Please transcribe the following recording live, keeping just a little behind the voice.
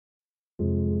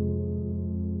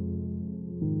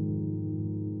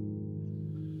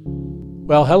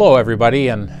Well, hello everybody,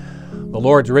 and the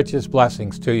Lord's richest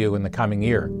blessings to you in the coming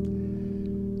year.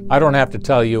 I don't have to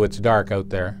tell you it's dark out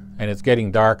there, and it's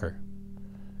getting darker.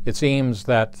 It seems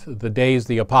that the days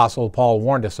the Apostle Paul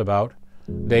warned us about,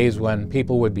 days when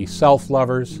people would be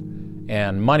self-lovers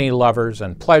and money lovers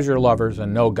and pleasure lovers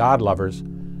and no God lovers,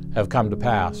 have come to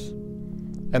pass.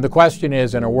 And the question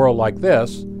is, in a world like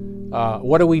this,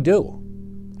 what do we do?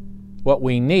 What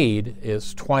we need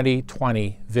is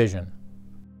 2020 vision.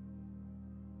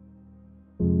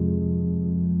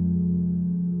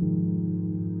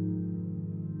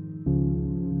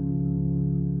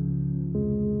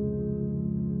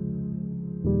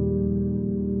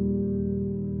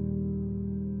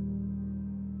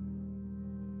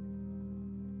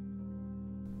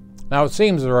 Now, it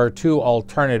seems there are two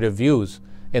alternative views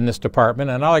in this department,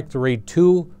 and I'd like to read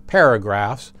two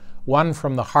paragraphs, one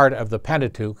from the heart of the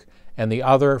Pentateuch and the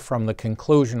other from the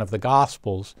conclusion of the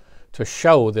Gospels, to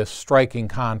show this striking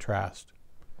contrast.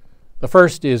 The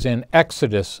first is in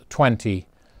Exodus 20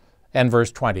 and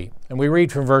verse 20, and we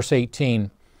read from verse 18,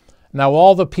 "Now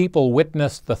all the people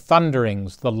witnessed the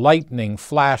thunderings, the lightning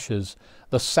flashes,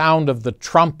 the sound of the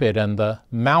trumpet, and the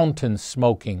mountain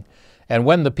smoking. And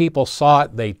when the people saw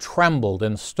it, they trembled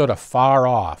and stood afar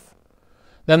off.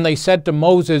 Then they said to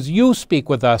Moses, 'You speak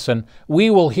with us, and we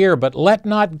will hear, but let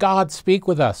not God speak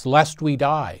with us, lest we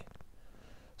die.'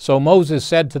 So Moses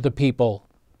said to the people,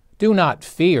 'Do not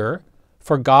fear,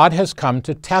 for God has come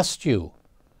to test you,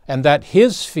 and that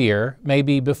his fear may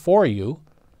be before you,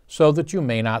 so that you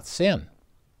may not sin.'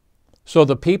 So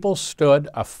the people stood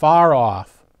afar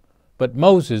off, but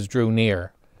Moses drew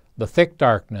near the thick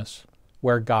darkness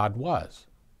where God was."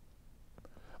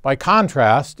 By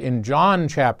contrast, in John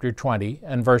chapter 20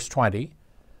 and verse 20,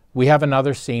 we have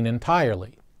another scene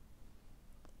entirely.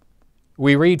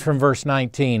 We read from verse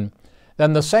 19,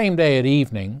 "Then the same day at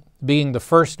evening, being the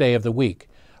first day of the week,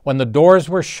 when the doors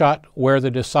were shut where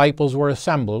the disciples were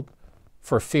assembled,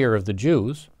 for fear of the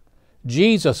Jews,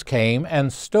 Jesus came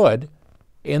and stood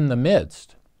in the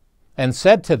midst, and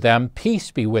said to them, 'Peace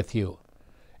be with you.'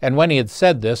 And when he had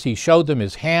said this, he showed them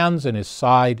his hands and his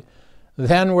side.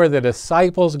 Then were the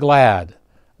disciples glad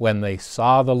when they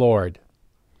saw the Lord.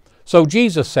 So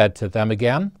Jesus said to them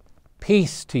again,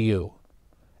 'Peace to you.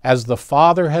 As the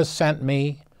Father has sent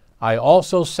me, I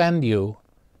also send you.'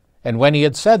 And when he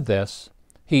had said this,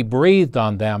 he breathed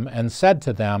on them and said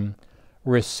to them,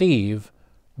 'Receive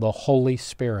the Holy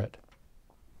Spirit.'"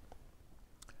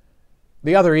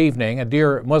 The other evening, a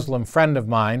dear Muslim friend of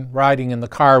mine, riding in the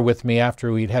car with me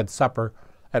after we'd had supper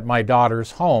at my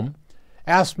daughter's home,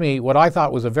 asked me what I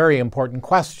thought was a very important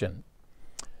question.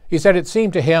 He said it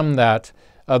seemed to him that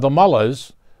the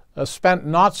mullahs spent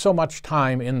not so much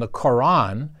time in the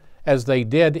Quran as they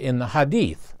did in the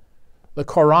Hadith. The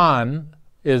Quran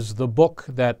is the book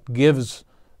that gives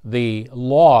the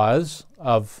laws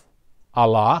of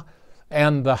Allah,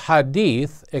 and the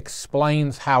Hadith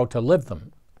explains how to live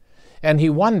them. And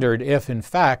he wondered if, in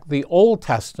fact, the Old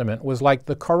Testament was like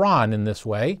the Quran in this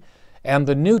way, and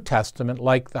the New Testament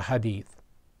like the Hadith.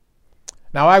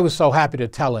 Now, I was so happy to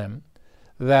tell him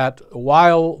that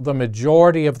while the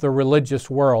majority of the religious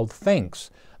world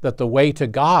thinks that the way to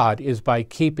God is by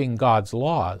keeping God's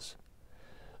laws,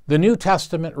 the New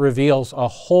Testament reveals a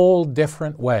whole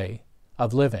different way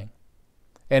of living.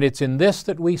 And it's in this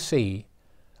that we see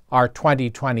our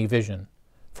 2020 vision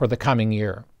for the coming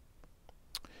year.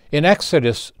 In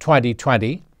Exodus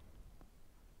 20:20,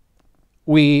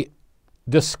 we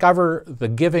discover the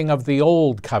giving of the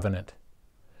Old Covenant.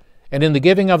 And in the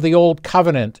giving of the Old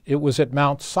Covenant, it was at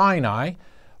Mount Sinai,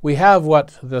 we have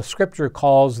what the Scripture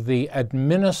calls the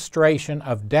administration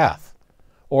of death,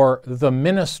 or the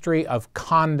ministry of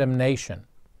condemnation.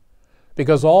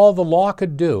 Because all the law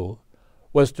could do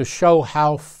was to show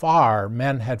how far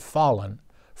men had fallen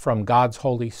from God's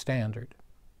holy standard.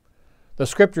 The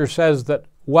Scripture says that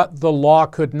what the law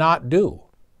could not do,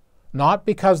 not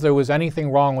because there was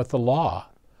anything wrong with the law,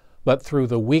 but through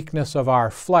the weakness of our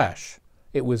flesh,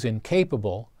 it was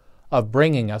incapable of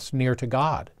bringing us near to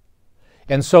God.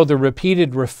 And so the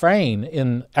repeated refrain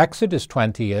in Exodus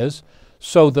 20 is,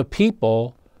 "So the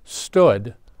people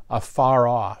stood afar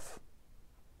off."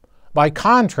 By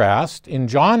contrast, in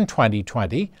John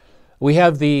 20:20, we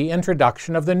have the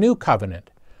introduction of the New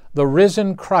Covenant. The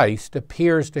risen Christ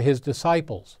appears to his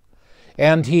disciples,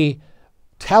 and he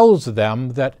tells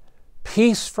them that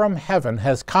peace from heaven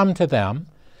has come to them,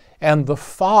 and the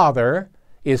Father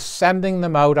is sending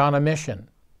them out on a mission.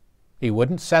 He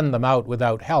wouldn't send them out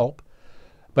without help,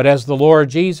 but as the Lord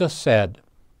Jesus said,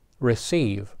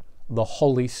 "Receive the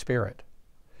Holy Spirit."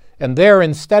 And there,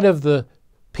 instead of the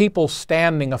people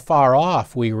standing afar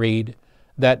off, we read,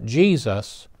 that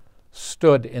Jesus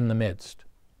stood in the midst.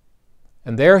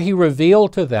 And there he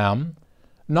revealed to them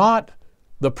not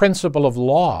the principle of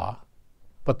law,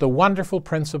 but the wonderful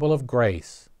principle of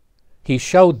grace. He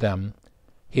showed them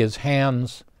his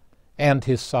hands and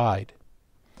his side.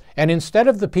 And instead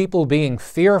of the people being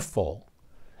fearful,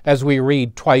 as we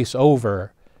read twice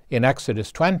over in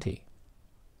Exodus 20,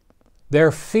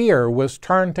 their fear was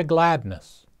turned to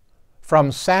gladness,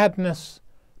 from sadness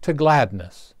to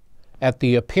gladness at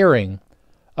the appearing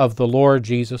of the Lord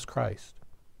Jesus Christ.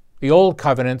 The old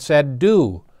covenant said,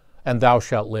 "Do, and thou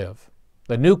shalt live."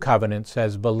 The new covenant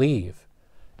says, "Believe,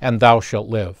 and thou shalt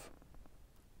live."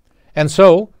 And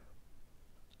so,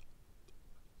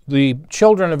 the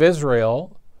children of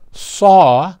Israel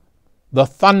saw the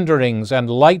thunderings and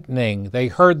lightning. They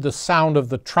heard the sound of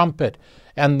the trumpet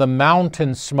and the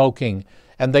mountain smoking,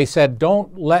 and they said,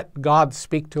 "Don't let God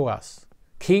speak to us.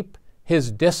 Keep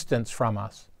his distance from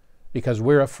us, because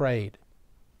we're afraid."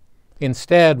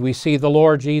 Instead, we see the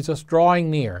Lord Jesus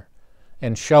drawing near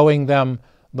and showing them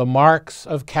the marks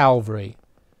of Calvary,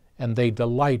 and they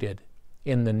delighted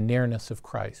in the nearness of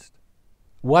Christ.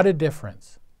 What a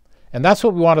difference. And that's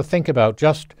what we want to think about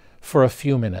just for a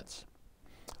few minutes.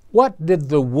 What did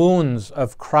the wounds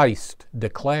of Christ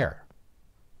declare?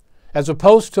 As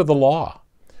opposed to the law,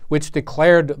 which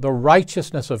declared the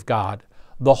righteousness of God,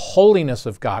 the holiness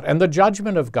of God, and the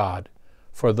judgment of God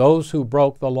for those who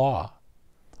broke the law.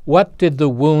 What did the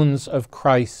wounds of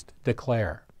Christ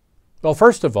declare? Well,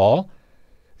 first of all,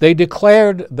 they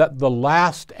declared that the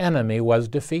last enemy was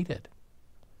defeated.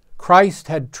 Christ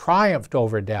had triumphed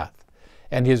over death,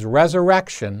 and his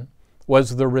resurrection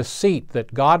was the receipt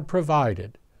that God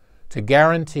provided to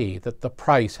guarantee that the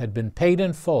price had been paid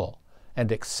in full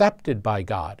and accepted by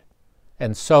God,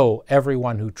 and so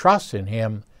everyone who trusts in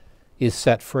him is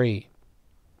set free.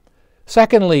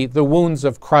 Secondly, the wounds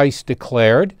of Christ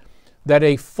declared that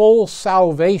a full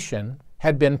salvation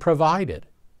had been provided.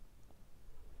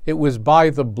 It was by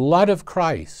the blood of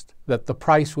Christ that the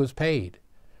price was paid,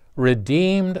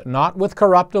 redeemed not with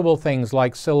corruptible things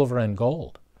like silver and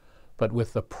gold, but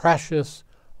with the precious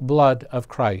blood of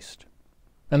Christ.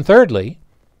 And thirdly,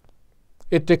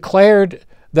 it declared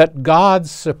that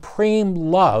God's supreme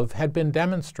love had been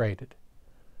demonstrated.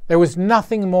 There was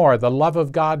nothing more the love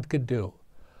of God could do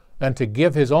than to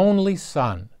give his only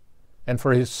Son, and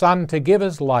for his Son to give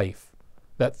his life,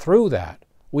 that through that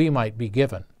we might be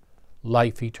given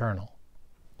life eternal.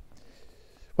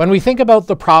 When we think about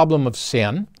the problem of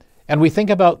sin, and we think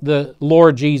about the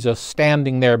Lord Jesus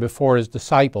standing there before his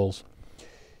disciples,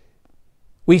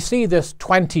 we see this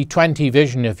 2020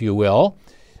 vision, if you will,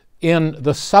 in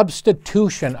the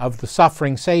substitution of the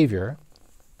suffering Savior.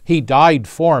 He died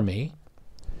for me,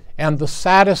 and the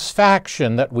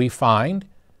satisfaction that we find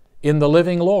in the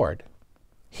living Lord.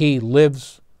 He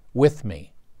lives with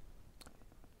me.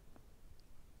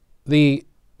 The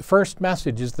first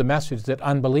message is the message that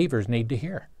unbelievers need to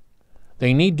hear.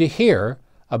 They need to hear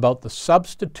about the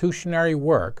substitutionary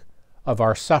work of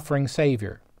our suffering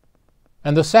Savior.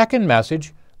 And the second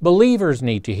message, believers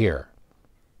need to hear: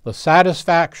 the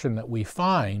satisfaction that we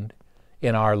find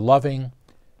in our loving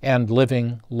and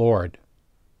living Lord.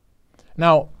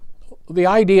 Now, the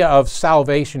idea of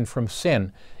salvation from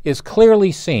sin is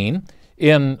clearly seen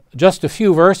in just a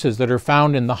few verses that are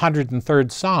found in the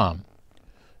 103rd Psalm.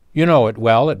 You know it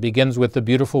well. It begins with the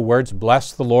beautiful words,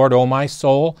 "Bless the Lord, O my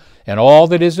soul, and all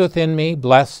that is within me,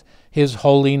 bless his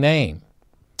holy name.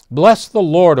 Bless the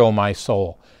Lord, O my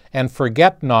soul, and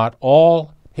forget not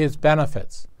all his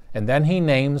benefits." And then he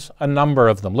names a number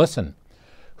of them. Listen.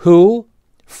 "Who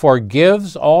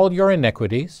forgives all your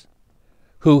iniquities,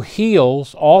 who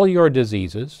heals all your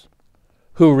diseases,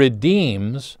 who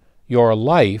redeems your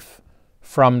life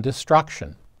from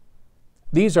destruction."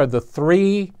 These are the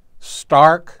three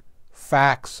stark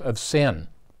facts of sin.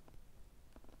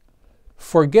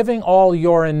 Forgiving all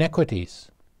your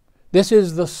iniquities. This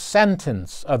is the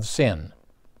sentence of sin.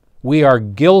 We are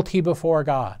guilty before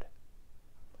God.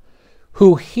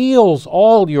 Who heals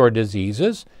all your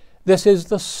diseases. This is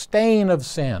the stain of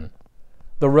sin,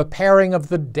 the repairing of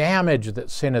the damage that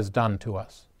sin has done to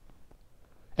us.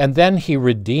 And then he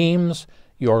redeems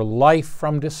your life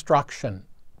from destruction.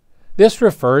 This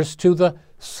refers to the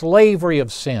slavery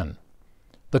of sin,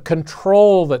 the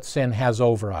control that sin has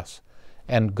over us,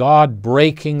 and God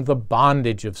breaking the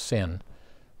bondage of sin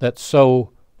that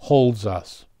so holds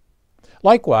us.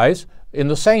 Likewise, in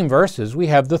the same verses, we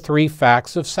have the three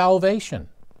facts of salvation.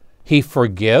 He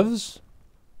forgives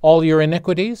all your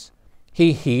iniquities.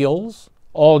 He heals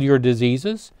all your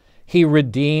diseases. He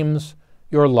redeems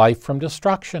your life from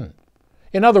destruction.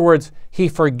 In other words, he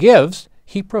forgives,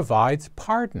 he provides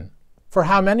pardon. For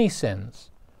how many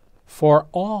sins? For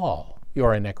all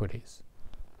your iniquities.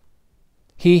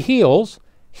 He heals,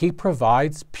 he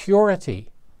provides purity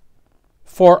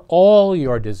for all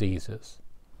your diseases.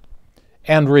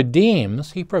 And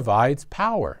redeems, he provides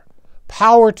power.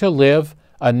 Power to live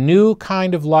a new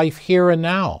kind of life here and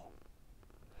now.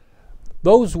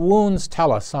 Those wounds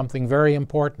tell us something very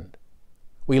important.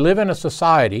 We live in a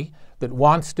society that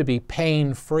wants to be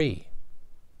pain-free.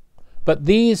 But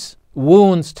these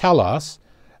wounds tell us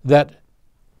that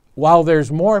while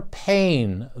there's more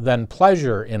pain than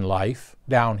pleasure in life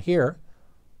down here,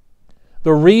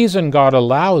 the reason God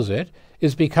allows it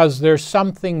is because there's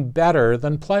something better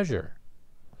than pleasure.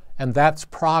 And that's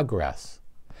progress.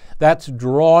 That's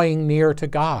drawing near to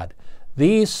God.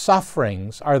 These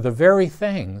sufferings are the very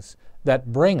things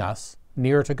that bring us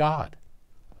near to God.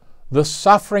 The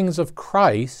sufferings of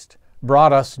Christ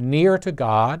brought us near to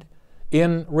God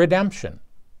in redemption.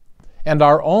 And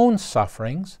our own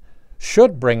sufferings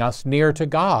should bring us near to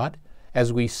God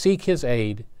as we seek His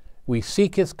aid, we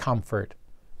seek His comfort,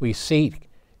 we seek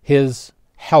His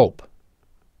help,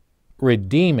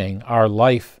 redeeming our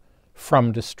life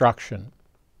from destruction.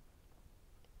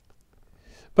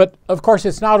 But, of course,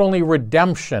 it's not only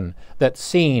redemption that's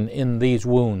seen in these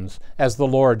wounds as the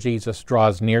Lord Jesus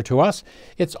draws near to us.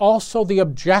 It's also the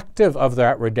objective of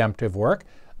that redemptive work,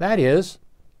 that is,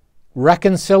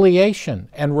 reconciliation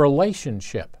and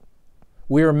relationship.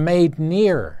 We are made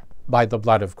near by the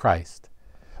blood of Christ.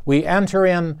 We enter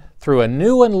in through a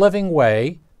new and living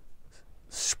way,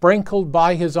 sprinkled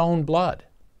by His own blood,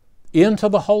 into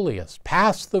the holiest,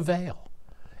 past the veil,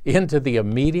 into the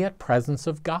immediate presence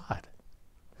of God.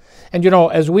 And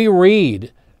as we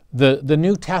read the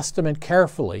New Testament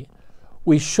carefully,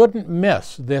 we shouldn't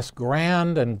miss this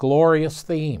grand and glorious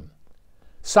theme.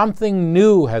 Something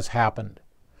new has happened.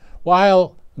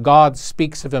 While God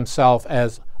speaks of Himself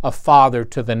as a father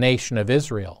to the nation of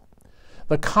Israel,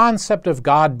 the concept of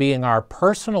God being our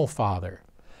personal Father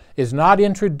is not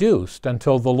introduced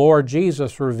until the Lord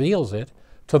Jesus reveals it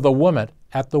to the woman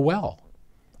at the well.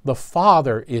 The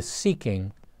Father is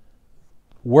seeking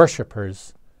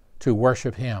worshipers to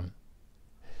worship Him.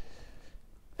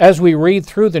 As we read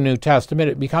through the New Testament,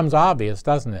 it becomes obvious,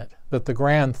 doesn't it, that the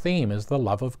grand theme is the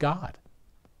love of God.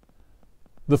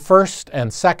 The first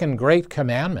and second great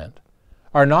commandment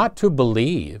are not to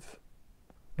believe,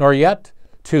 nor yet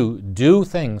to do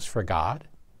things for God.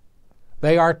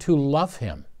 They are to love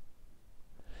Him.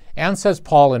 And says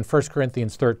Paul in 1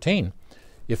 Corinthians 13,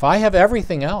 if I have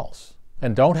everything else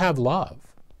and don't have love,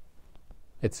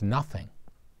 it's nothing.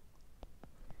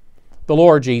 The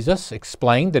Lord Jesus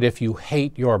explained that if you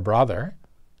hate your brother,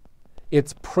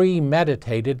 it's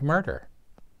premeditated murder.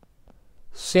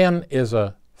 Sin is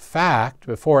a fact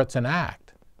before it's an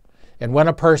act. And when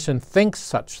a person thinks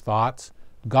such thoughts,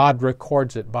 God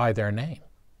records it by their name.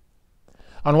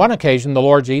 On one occasion, the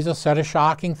Lord Jesus said a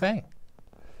shocking thing.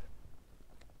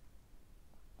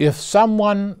 If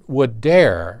someone would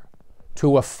dare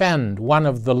to offend one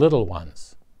of the little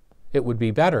ones, it would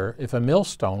be better if a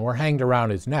millstone were hanged around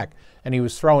his neck and he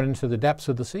was thrown into the depths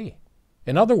of the sea.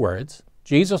 In other words,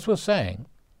 Jesus was saying,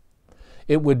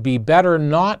 it would be better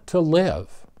not to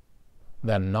live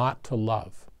than not to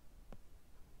love.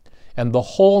 And the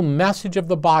whole message of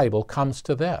the Bible comes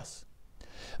to this,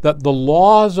 that the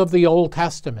laws of the Old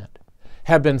Testament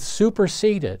have been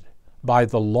superseded by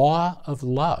the law of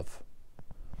love.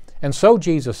 And so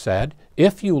Jesus said,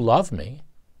 if you love me,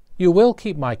 you will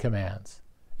keep my commands.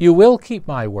 You will keep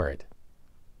my word.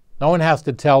 No one has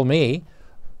to tell me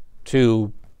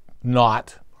to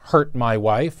not hurt my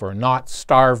wife or not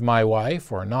starve my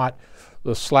wife or not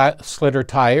slit her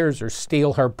tires or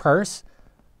steal her purse.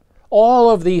 All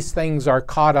of these things are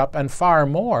caught up and far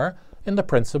more in the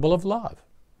principle of love.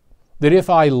 That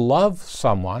if I love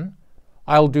someone,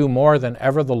 I'll do more than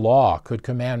ever the law could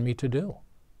command me to do.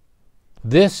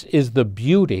 This is the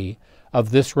beauty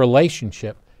of this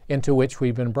relationship into which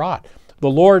we've been brought. The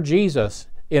Lord Jesus,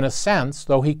 in a sense,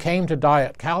 though He came to die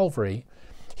at Calvary,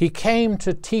 He came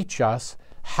to teach us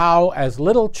how, as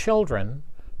little children,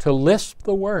 to lisp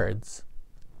the words,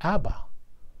 Abba,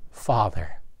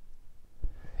 Father.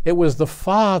 It was the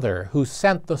Father who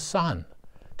sent the Son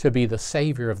to be the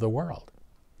Savior of the world,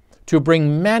 to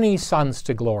bring many sons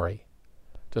to glory,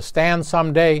 to stand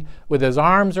someday with His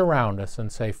arms around us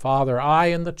and say, Father, I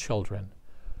and the children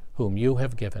whom you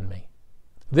have given me.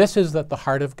 This is at the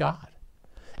heart of God.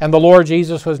 And the Lord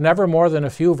Jesus was never more than a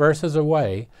few verses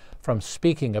away from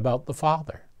speaking about the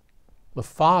Father. The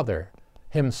Father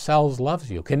Himself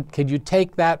loves you. Can you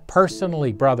take that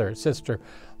personally, brother, sister?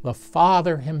 The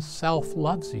Father Himself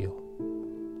loves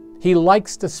you. He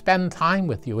likes to spend time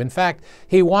with you. In fact,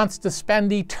 He wants to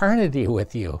spend eternity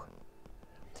with you.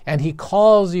 And He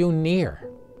calls you near,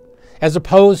 as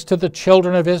opposed to the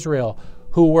children of Israel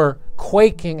who were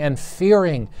quaking and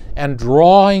fearing and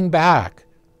drawing back,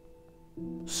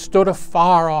 stood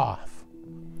afar off.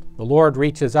 The Lord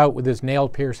reaches out with His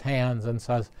nail-pierced hands and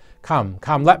says, "Come,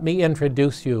 come, let me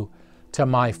introduce you to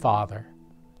my Father."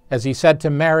 As He said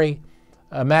to Mary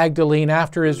Magdalene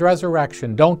after His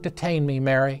resurrection, "Don't detain me,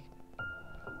 Mary.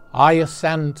 I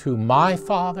ascend to my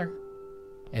Father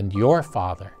and your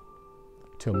Father,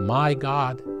 to my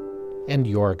God and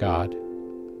your God."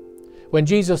 When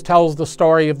Jesus tells the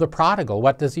story of the prodigal,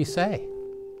 what does He say?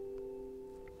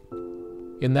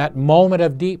 In that moment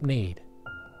of deep need,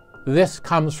 this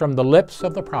comes from the lips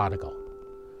of the prodigal: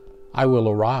 "I will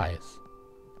arise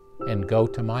and go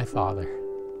to my Father."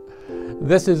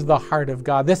 This is the heart of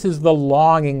God. This is the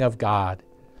longing of God.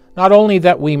 Not only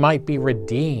that we might be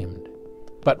redeemed,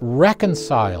 but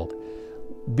reconciled,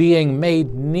 being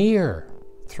made near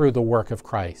through the work of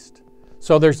Christ.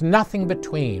 So there's nothing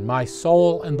between my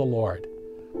soul and the Lord.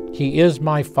 He is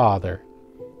my Father.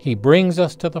 He brings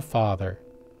us to the Father.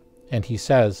 And He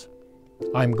says,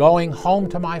 "I'm going home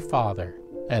to my Father,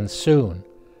 and soon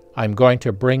I'm going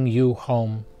to bring you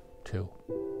home too."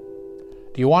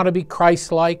 Do you want to be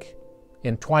Christ-like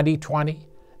in 2020?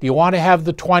 Do you want to have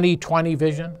the 2020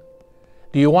 vision?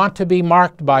 Do you want to be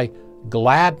marked by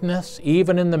gladness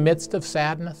even in the midst of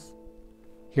sadness?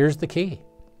 Here's the key.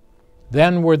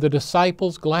 Then were the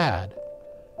disciples glad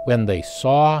when they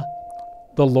saw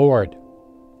the Lord.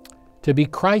 To be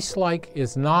Christ-like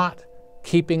is not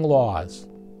keeping laws.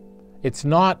 It's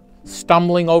not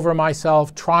stumbling over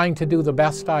myself, trying to do the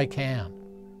best I can.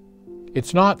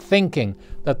 It's not thinking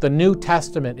that the New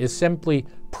Testament is simply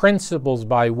principles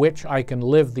by which I can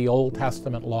live the Old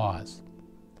Testament laws.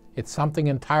 It's something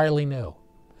entirely new.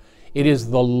 It is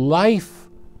the life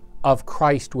of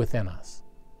Christ within us.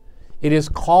 It is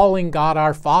calling God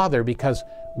our Father because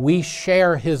we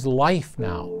share His life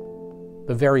now.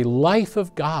 The very life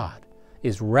of God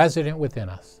is resident within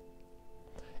us.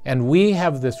 And we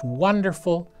have this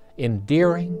wonderful,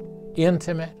 endearing,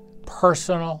 intimate,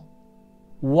 personal,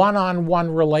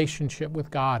 one-on-one relationship with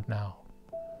God now.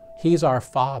 He's our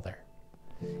Father.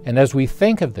 And as we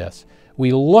think of this,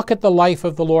 we look at the life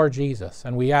of the Lord Jesus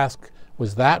and we ask,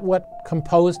 was that what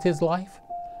composed His life?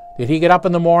 Did He get up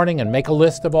in the morning and make a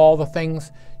list of all the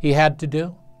things He had to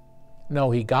do?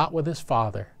 No, He got with His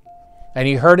Father and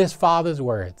He heard His Father's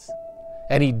words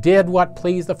and He did what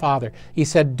pleased the Father. He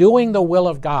said, doing the will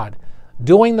of God,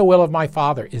 doing the will of my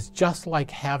Father is just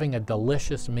like having a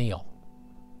delicious meal.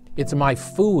 It's my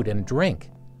food and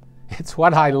drink. It's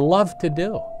what I love to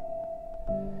do.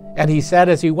 And He said,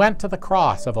 as He went to the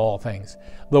cross of all things,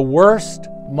 the worst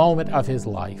moment of His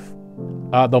life,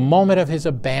 the moment of His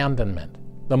abandonment,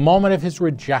 the moment of His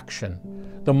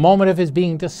rejection, the moment of His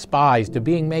being despised, of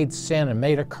being made sin and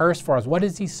made a curse for us, what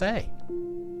does He say?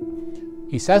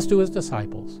 He says to His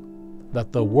disciples,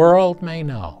 that the world may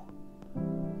know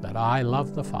that I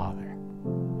love the Father.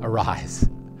 Arise,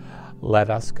 let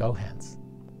us go hence.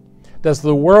 Does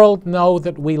the world know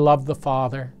that we love the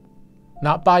Father?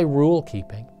 Not by rule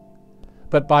keeping,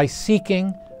 but by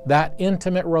seeking that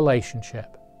intimate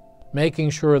relationship, making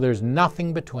sure there's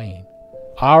nothing between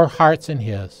our hearts and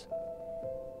His.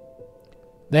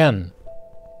 Then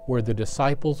were the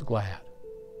disciples glad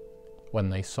when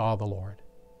they saw the Lord.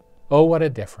 Oh, what a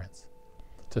difference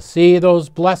to see those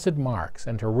blessed marks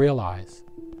and to realize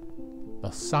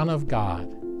the Son of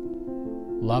God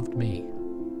loved me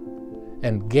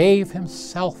and gave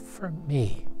Himself for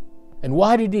me. And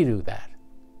why did He do that?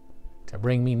 To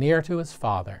bring me near to His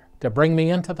Father, to bring me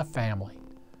into the family,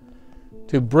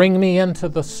 to bring me into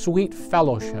the sweet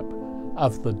fellowship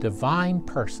of the divine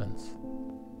persons.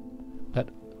 That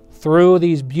through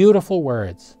these beautiful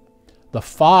words, the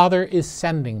Father is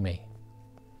sending me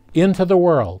into the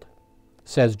world,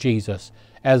 says Jesus,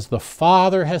 as the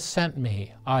Father has sent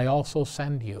me, I also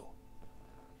send you.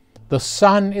 The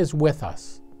Son is with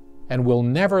us and will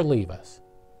never leave us.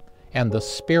 And the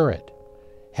Spirit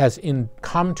has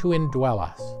come to indwell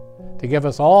us, to give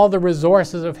us all the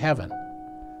resources of heaven,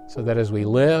 so that as we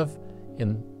live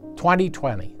in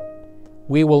 2020,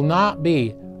 we will not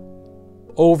be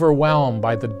overwhelmed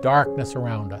by the darkness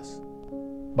around us,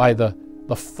 by the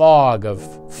fog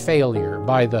of failure,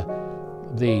 by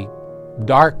the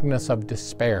darkness of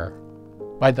despair,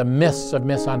 by the mists of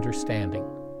misunderstanding.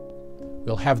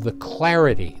 We'll have the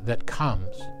clarity that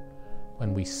comes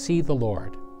when we see the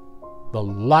Lord, the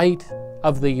light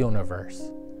of the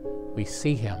universe. We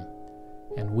see Him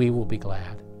and we will be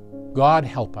glad. God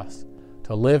help us to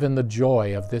to live in the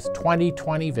joy of this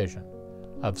 2020 vision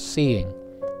of seeing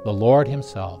the Lord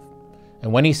himself.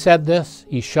 And when he said this,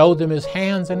 he showed them his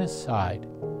hands and his side.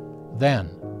 Then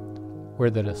were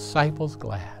the disciples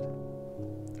glad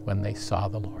when they saw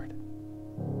the Lord.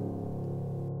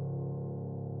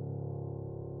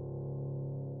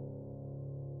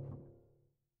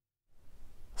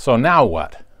 So now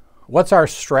what? What's our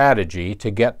strategy to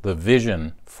get the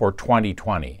vision for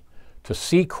 2020? To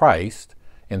see Christ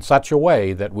in such a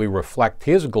way that we reflect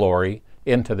his glory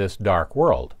into this dark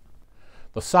world.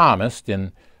 The psalmist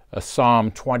in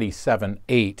Psalm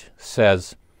 27:8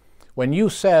 says, "When you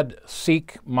said,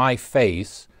 'Seek my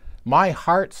face,' my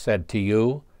heart said to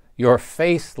you, 'Your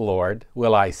face, Lord,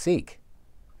 will I seek.'"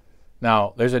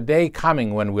 Now, there's a day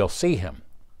coming when we'll see him,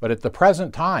 but at the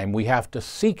present time we have to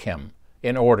seek him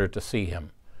in order to see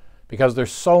him, because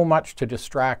there's so much to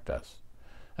distract us.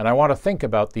 And I want to think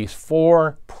about these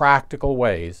 4 practical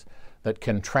ways that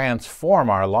can transform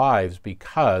our lives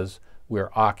because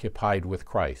we're occupied with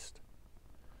Christ.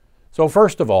 So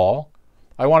first of all,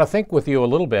 I want to think with you a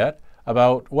little bit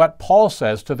about what Paul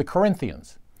says to the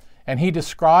Corinthians. And he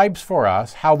describes for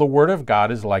us how the Word of God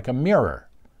is like a mirror.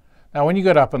 Now, when you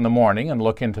get up in the morning and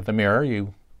look into the mirror,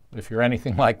 if you're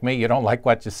anything like me, you don't like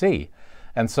what you see.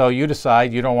 And so you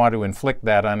decide you don't want to inflict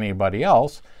that on anybody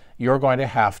else. You're going to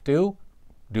have to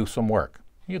do some work.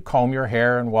 You comb your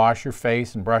hair and wash your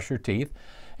face and brush your teeth.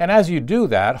 And as you do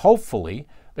that, hopefully,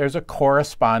 there's a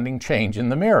corresponding change in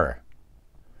the mirror.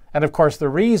 And of course, the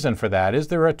reason for that is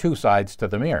there are 2 sides to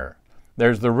the mirror.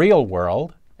 There's the real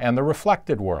world and the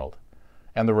reflected world.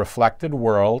 And the reflected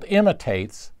world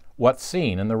imitates what's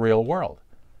seen in the real world.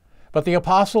 But the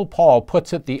Apostle Paul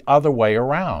puts it the other way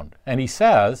around. And he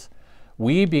says,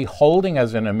 "We beholding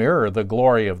as in a mirror the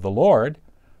glory of the Lord,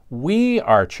 we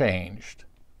are changed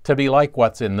to be like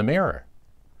what's in the mirror."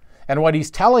 And what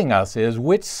he's telling us is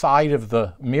which side of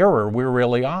the mirror we're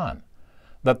really on.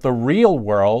 That the real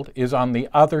world is on the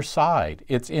other side.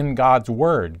 It's in God's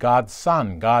Word, God's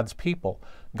Son, God's people,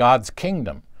 God's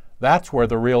kingdom. That's where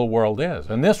the real world is.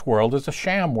 And this world is a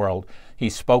sham world. He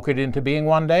spoke it into being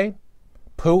one day.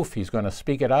 Poof, he's going to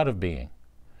speak it out of being.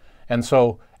 And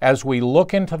so as we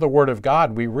look into the Word of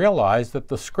God, we realize that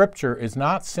the Scripture is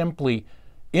not simply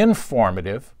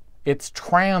informative, it's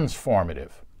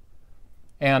transformative.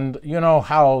 And you know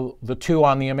how the 2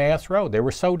 on the Emmaus Road, they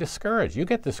were so discouraged. You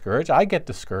get discouraged, I get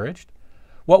discouraged.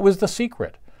 What was the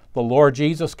secret? The Lord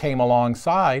Jesus came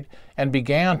alongside and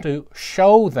began to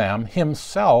show them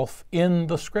himself in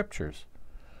the Scriptures.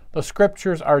 The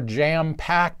Scriptures are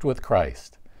jam-packed with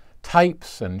Christ.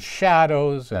 Types and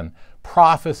shadows and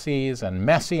prophecies and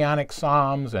messianic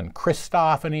psalms and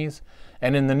Christophanies,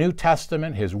 and in the New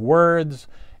Testament, his words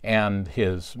and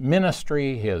his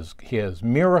ministry, his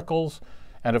miracles,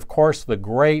 and of course the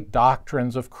great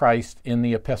doctrines of Christ in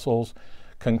the epistles,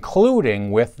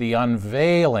 concluding with the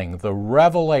unveiling, the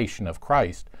revelation of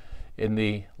Christ in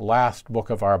the last book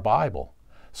of our Bible.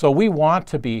 So we want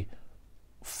to be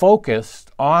focused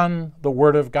on the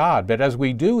Word of God, but as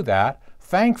we do that,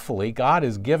 thankfully, God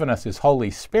has given us his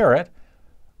Holy Spirit,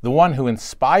 the one who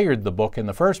inspired the book in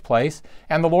the first place,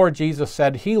 and the Lord Jesus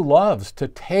said he loves to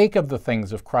take of the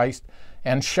things of Christ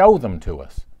and show them to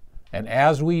us. And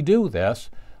as we do this,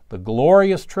 the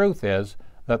glorious truth is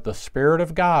that the Spirit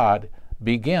of God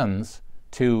begins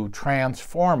to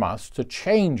transform us, to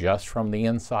change us from the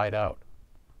inside out.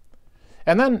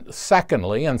 And then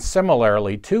secondly, and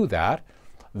similarly to that,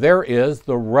 there is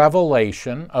the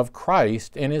revelation of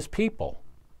Christ in his people.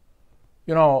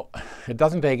 You know, it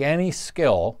doesn't take any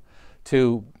skill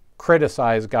to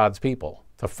criticize God's people,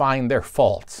 to find their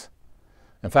faults.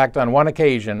 In fact, on one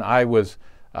occasion, I was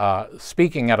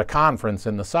speaking at a conference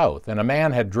in the South, and a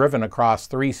man had driven across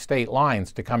 3 state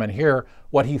lines to come and hear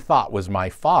what he thought was my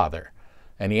father.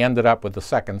 And he ended up with the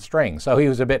 2nd string, so he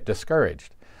was a bit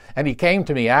discouraged. And he came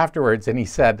to me afterwards and he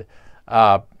said,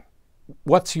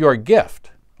 "What's your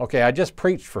gift?" Okay, I just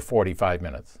preached for 45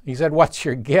 minutes. He said, "What's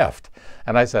your gift?"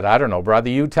 And I said, "I don't know, brother,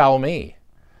 you tell me."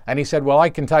 And he said, "Well,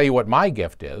 I can tell you what my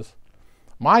gift is.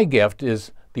 My gift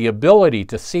is the ability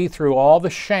to see through all the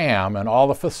sham and all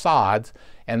the facades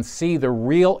and see the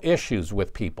real issues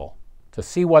with people, to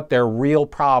see what their real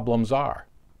problems are."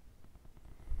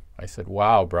 I said,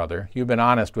 "Wow, brother, you've been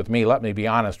honest with me. Let me be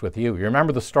honest with you. You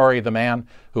remember the story of the man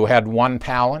who had 1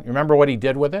 talent? You remember what he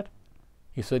did with it?"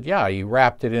 He said, "Yeah, he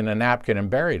wrapped it in a napkin and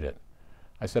buried it."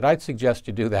 I said, "I'd suggest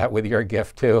you do that with your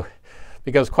gift too,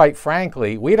 because quite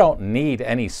frankly, we don't need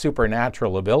any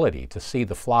supernatural ability to see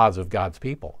the flaws of God's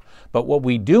people. But what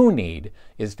we do need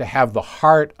is to have the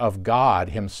heart of God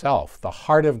himself, the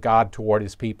heart of God toward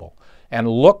his people. and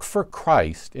look for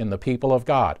Christ in the people of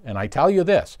God. And I tell you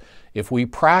this, if we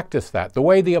practice that, the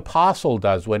way the apostle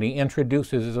does when he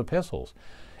introduces his epistles,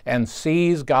 and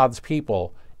sees God's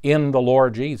people in the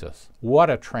Lord Jesus, what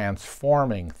a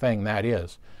transforming thing that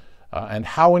is, and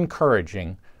how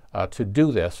encouraging to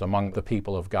do this among the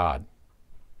people of God.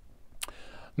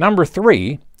 Number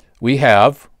 3, we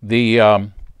have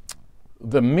the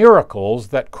miracles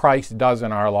that Christ does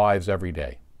in our lives every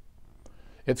day.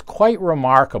 It's quite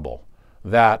remarkable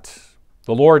that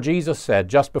the Lord Jesus said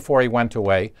just before he went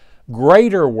away,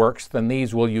 "Greater works than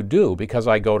these will you do, because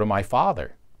I go to my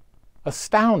Father."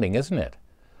 Astounding, isn't it?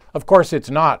 Of course, it's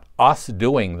not us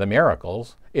doing the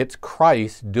miracles, it's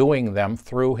Christ doing them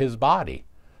through his body.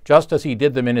 Just as he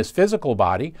did them in his physical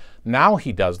body, now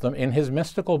he does them in his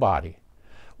mystical body.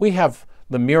 We have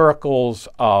the miracles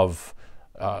of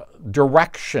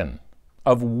direction,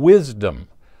 of wisdom,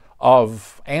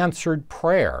 of answered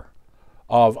prayer,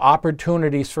 of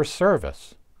opportunities for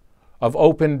service, of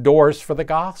open doors for the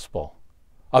gospel,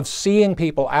 of seeing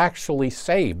people actually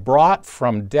saved, brought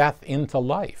from death into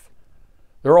life.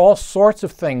 There are all sorts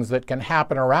of things that can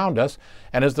happen around us,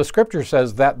 and as the scripture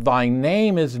says, that thy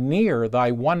name is near,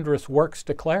 thy wondrous works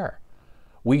declare.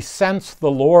 We sense the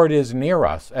Lord is near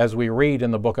us as we read in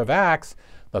the book of Acts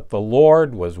that the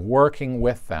Lord was working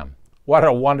with them. What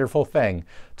a wonderful thing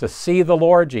to see the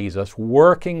Lord Jesus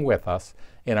working with us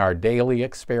in our daily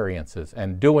experiences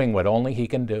and doing what only he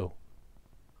can do.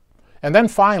 And then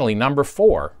finally, number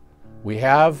 4, we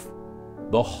have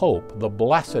the hope, the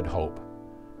blessed hope,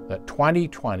 that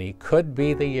 2020 could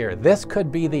be the year. This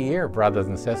could be the year, brothers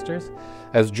and sisters.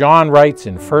 As John writes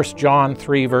in 1 John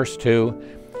 3, verse 2,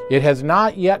 "It has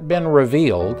not yet been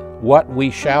revealed what we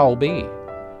shall be,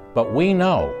 but we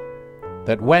know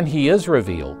that when he is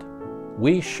revealed,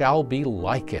 we shall be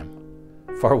like him,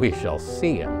 for we shall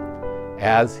see him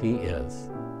as he is,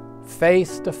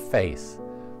 face to face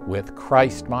with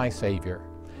Christ my Savior."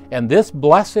 And this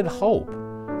blessed hope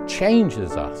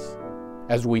changes us.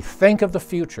 As we think of the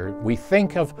future, we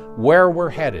think of where we're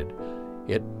headed.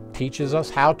 It teaches us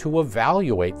how to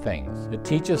evaluate things. It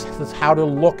teaches us how to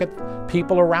look at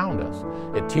people around us.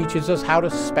 It teaches us how to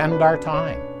spend our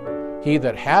time. He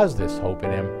that has this hope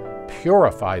in him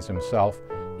purifies himself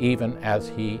even as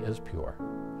he is pure.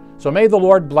 So may the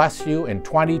Lord bless you in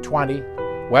 2020,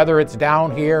 whether it's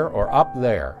down here or up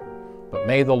there. But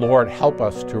may the Lord help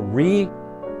us to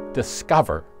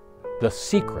rediscover the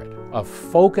secret of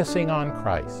focusing on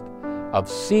Christ, of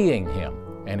seeing him,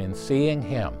 and in seeing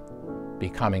him,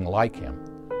 becoming like him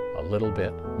a little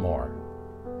bit more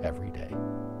every day.